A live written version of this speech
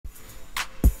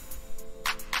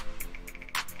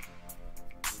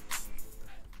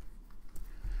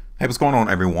Hey, what's going on,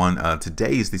 everyone?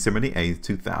 Today is December the 8th,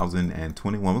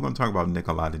 2021. We're going to talk about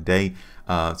Nikola today.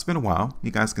 It's been a while. You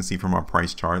guys can see from our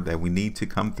price chart that we need to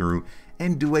come through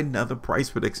and do another price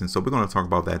prediction. So we're going to talk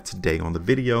about that today on the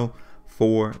video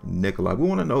for Nikola. We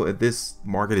want to know if this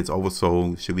market is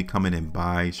oversold. Should we come in and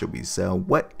buy? Should we sell?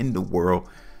 What in the world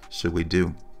should we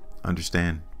do?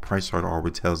 Understand, price chart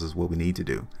already tells us what we need to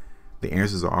do. The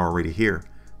answers are already here.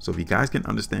 So if you guys can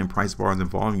understand price bars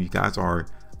and volume, you guys are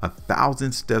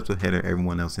 1,000 steps ahead of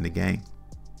everyone else in the game,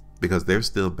 because they're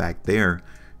still back there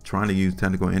trying to use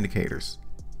technical indicators.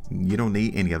 You don't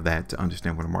need any of that to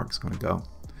understand where the market's going to go.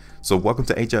 So welcome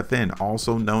to HueFin,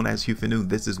 also known as HueFin.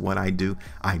 This is what I do.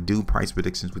 I do price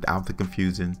predictions without the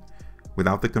confusion,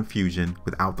 without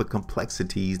the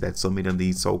complexities that so many of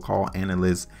these so-called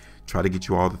analysts try to get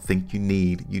you all to think you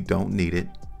need. You don't need it.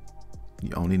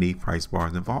 You only need price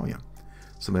bars and volume.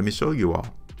 So let me show you all.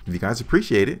 If you guys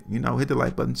appreciate it, hit the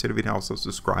like button, share the video, also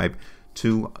subscribe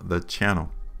to the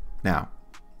channel. Now,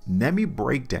 let me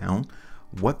break down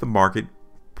what the market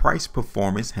price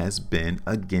performance has been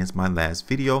against my last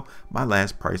video, my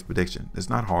last price prediction. It's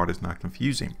not hard, it's not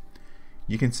confusing.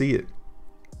 You can see it.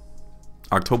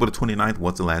 October the 29th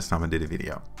was the last time I did a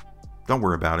video. Don't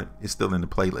worry about it. It's still in the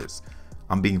playlist.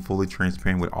 I'm being fully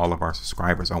transparent with all of our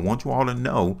subscribers. I want you all to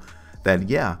know that,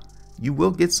 yeah, you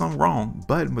will get some wrong,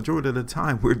 but majority of the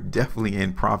time we're definitely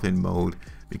in profit mode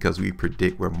because we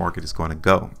predict where market is going to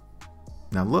go.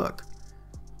 Now look,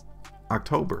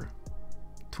 October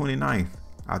 29th,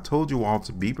 I told you all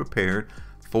to be prepared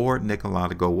for Nikola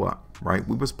to go up, right?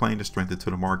 We was playing the strength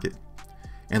into the market.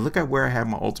 And look at where I have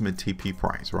my ultimate TP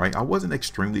price, right? I wasn't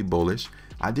extremely bullish.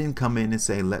 I didn't come in and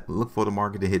say, look for the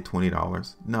market to hit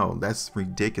 $20. No, that's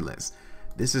ridiculous.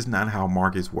 This is not how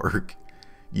markets work.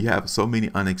 You have so many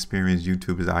unexperienced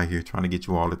YouTubers out here trying to get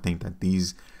you all to think that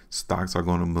these stocks are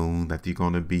going to moon, that you're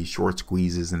going to be short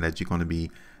squeezes, and that you're going to be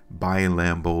buying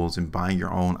Lambos and buying your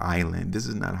own island. This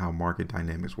is not how market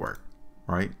dynamics work,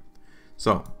 right?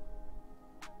 So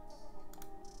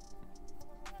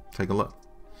take a look.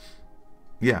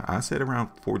 Yeah, I said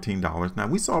around $14. Now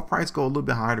we saw price go a little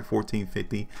bit higher to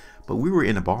 $14.50, but we were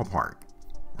in the ballpark,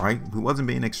 right? We wasn't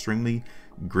being extremely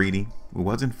greedy. We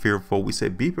wasn't fearful. We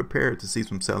said be prepared to see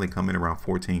some selling come in around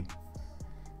 14.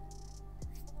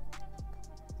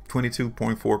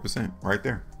 22.4% right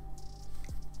there.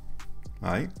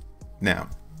 All right. Now,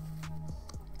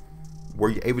 were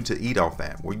you able to eat off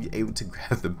that? Were you able to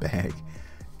grab the bag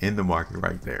in the market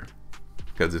right there?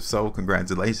 Because if so,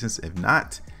 congratulations. If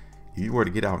not, if you were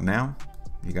to get out now,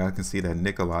 you guys can see that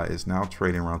Nikola is now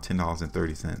trading around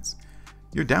 $10.30.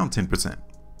 You're down 10%.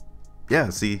 Yeah,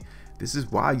 see, this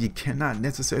is why you cannot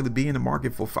necessarily be in the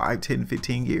market for 5, 10,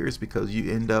 15 years, because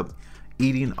you end up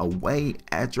eating away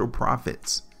at your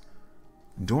profits.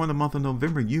 During the month of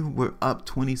November, you were up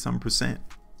 20-some%.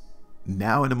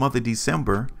 Now in the month of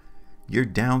December, you're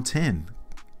down 10.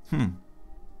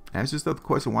 That's just the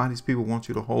question, why these people want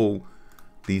you to hold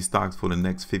these stocks for the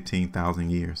next 15,000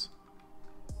 years.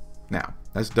 Now,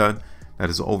 that's done.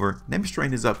 That is over. Let me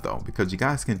straighten this up though, because you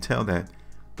guys can tell that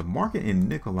the market in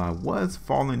Nikola was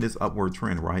following this upward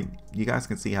trend, right? You guys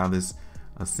can see how this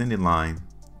ascending line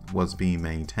was being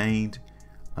maintained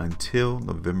until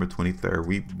November 23rd.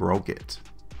 We broke it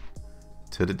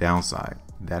to the downside.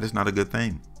 That is not a good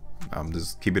thing. I'm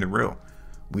just keeping it real.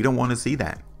 We don't want to see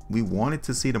that. We wanted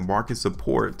to see the market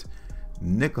support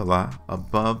Nikola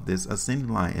above this ascending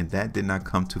line, and that did not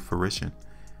come to fruition.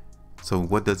 So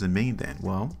what does it mean then?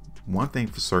 Well, one thing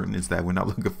for certain is that we're not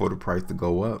looking for the price to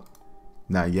go up.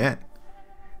 Not yet.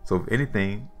 So if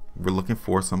anything, we're looking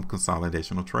for some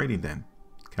consolidational trading then.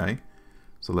 Okay,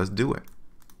 so let's do it.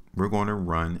 We're going to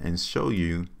run and show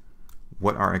you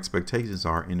what our expectations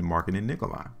are in the market in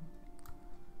Nikola.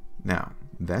 Now,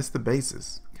 that's the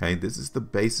basis. Okay, this is the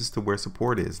basis to where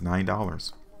support is,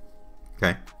 $9.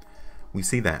 Okay, we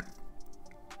see that.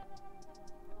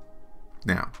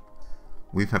 Now,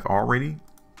 we have already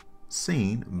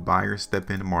seen buyers step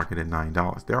in the market at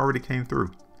 $9. They already came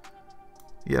through.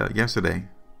 Yeah, yesterday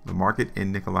the market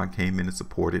in Nikola came in and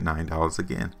supported $9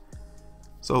 again.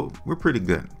 So we're pretty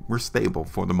good. We're stable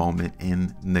for the moment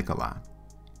in Nikola.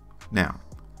 Now,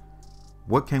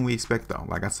 what can we expect though?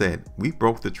 Like I said, we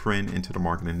broke the trend into the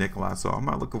market in Nikola, so I'm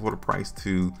not looking for the price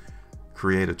to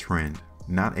create a trend,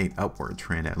 not an upward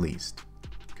trend at least.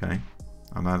 Okay,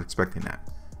 I'm not expecting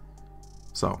that.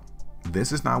 So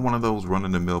this is not one of those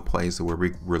run-of-the-mill plays where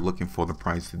we're looking for the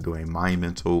price to do a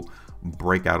monumental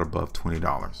breakout above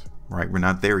 $20, right? We're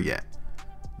not there yet.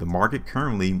 The market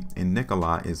currently in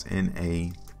Nikola is in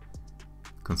a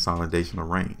consolidational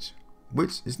range,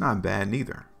 which is not bad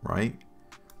neither, right?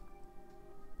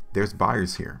 There's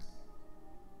buyers here.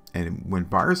 And when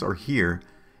buyers are here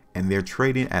and they're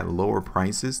trading at lower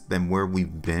prices than where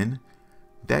we've been,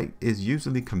 that is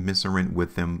usually commensurate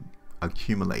with them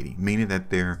accumulating, meaning that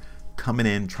they're coming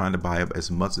in trying to buy up as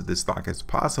much of this stock as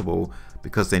possible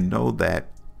because they know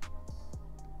that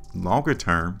longer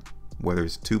term, whether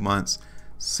it's 2 months,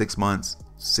 6 months,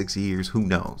 6 years, who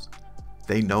knows,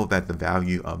 they know that the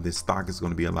value of this stock is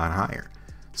going to be a lot higher.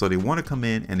 So they want to come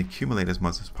in and accumulate as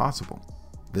much as possible.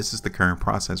 This is the current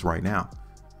process right now.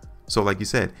 So like you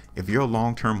said, if you're a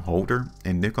long-term holder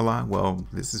in Nikola, well,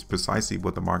 this is precisely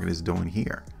what the market is doing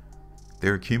here.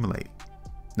 They're accumulating.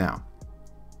 Now,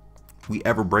 we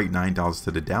ever break $9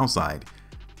 to the downside,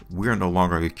 we're no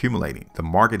longer accumulating. The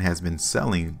market has been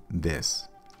selling this.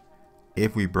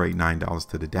 If we break $9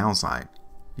 to the downside,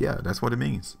 yeah, that's what it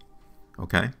means.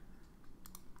 Okay.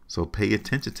 So pay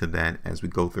attention to that as we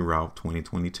go throughout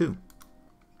 2022.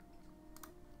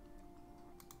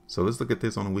 So let's look at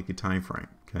this on a weekly time frame.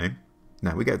 Okay.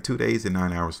 Now we got 2 days and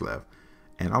 9 hours left.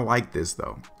 And I like this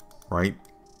though, right?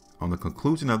 On the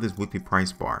conclusion of this weekly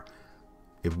price bar,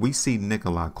 if we see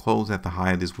Nikola close at the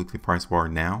high of this weekly price bar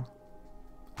now,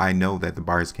 I know that the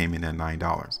buyers came in at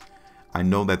 $9. I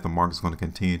know that the market's going to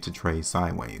continue to trade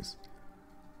sideways.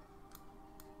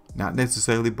 Not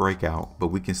necessarily break out, but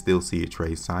we can still see it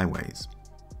trade sideways.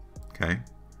 Okay.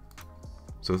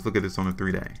 So let's look at this on a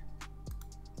 3-day.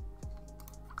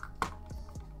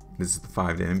 This is the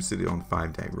 5-day. Let me see it on the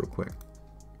 5-day real quick.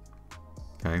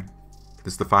 Okay.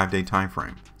 This is the 5-day time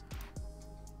frame.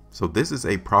 So this is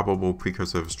a probable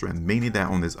precursor of strength, meaning that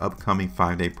on this upcoming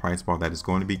 5-day price bar that is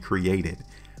going to be created,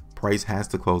 price has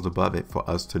to close above it for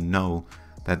us to know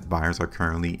that buyers are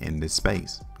currently in this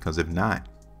space. Because if not,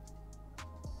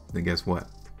 then guess what?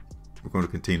 We're going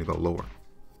to continue to go lower,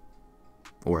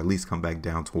 or at least come back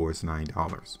down towards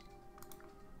 $9.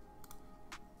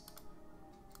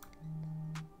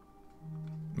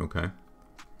 Okay.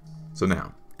 So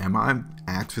now, am I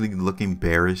actually looking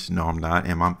bearish? No, I'm not.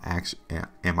 Am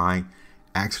I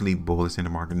actually bullish in the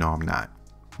market? No, I'm not.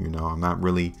 You know, I'm not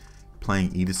really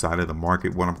playing either side of the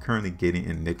market. What I'm currently getting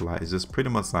in Nikola is just pretty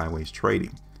much sideways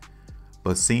trading.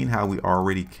 But seeing how we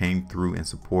already came through and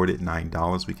supported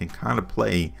 $9, we can kind of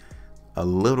play a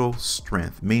little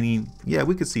strength, meaning, yeah,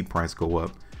 we could see price go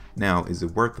up. Now, is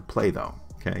it worth the play though?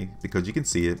 Okay, because you can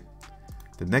see it.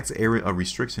 The next area of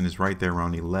restriction is right there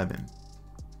around 11,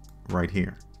 right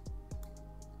here.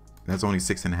 That's only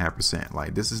 6.5%.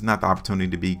 Like, this is not the opportunity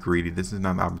to be greedy. This is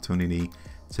not the opportunity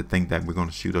to think that we're going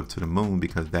to shoot up to the moon,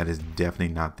 because that is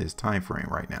definitely not this time frame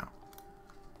right now.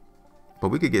 But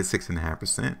we could get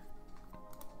 6.5%,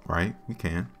 right? We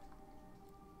can.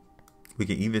 We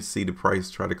can even see the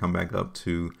price try to come back up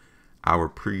to our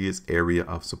previous area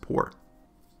of support,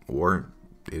 or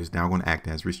it is now going to act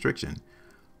as restriction,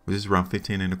 which is around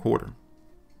 15.25,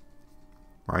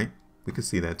 right? We could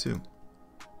see that too.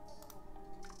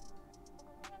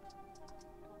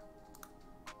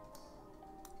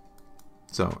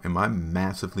 So am I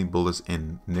massively bullish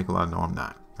in Nikola? No, I'm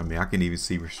not. I mean, I can even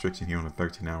see restriction here on a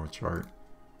 13-hour chart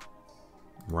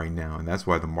right now. And that's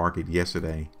why the market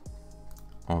yesterday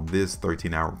on this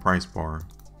 13-hour price bar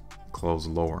closed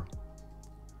lower.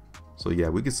 So yeah,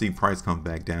 we can see price come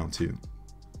back down too.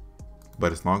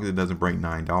 But as long as it doesn't break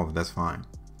 $9, that's fine.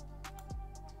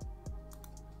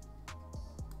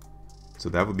 So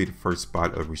that would be the first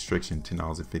spot of restriction,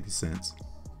 $10.50.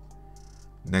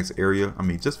 Next area, I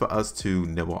mean, just for us to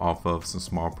nibble off of some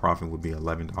small profit would be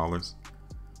 $11.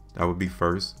 That would be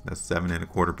first. That's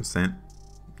 7.25%.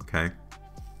 Okay.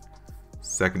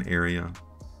 Second area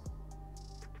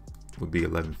would be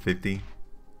 $11.50.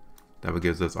 That would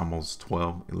give us almost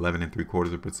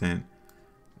 11.75%.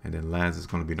 And then last is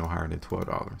going to be no higher than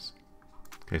 $12.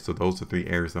 Okay, so those are 3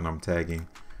 areas that I'm tagging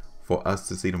for us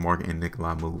to see the market in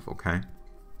Nikola move. Okay.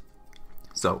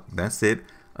 So that's it.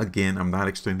 Again, I'm not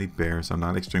extremely bearish. I'm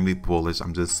not extremely bullish.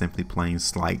 I'm just simply playing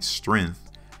slight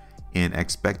strength and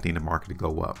expecting the market to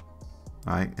go up.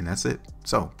 All right, and that's it.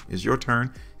 So it's your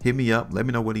turn. Hit me up. Let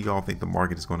me know what do y'all think the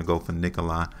market is going to go for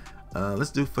Nikola. Let's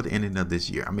do it for the ending of this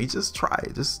year. I mean, just try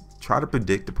it. Just try to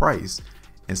predict the price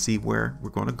and see where we're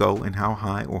going to go and how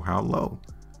high or how low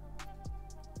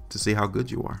to see how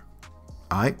good you are.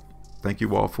 All right. Thank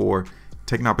you all for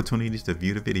taking opportunities to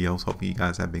view the videos. Hopefully you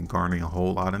guys have been garnering a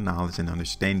whole lot of knowledge and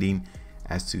understanding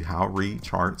as to how to read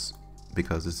charts,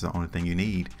 because it's the only thing you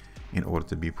need in order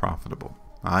to be profitable.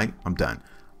 All right, I'm done.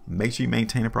 Make sure you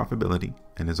maintain a profitability,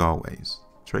 and as always,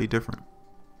 trade different.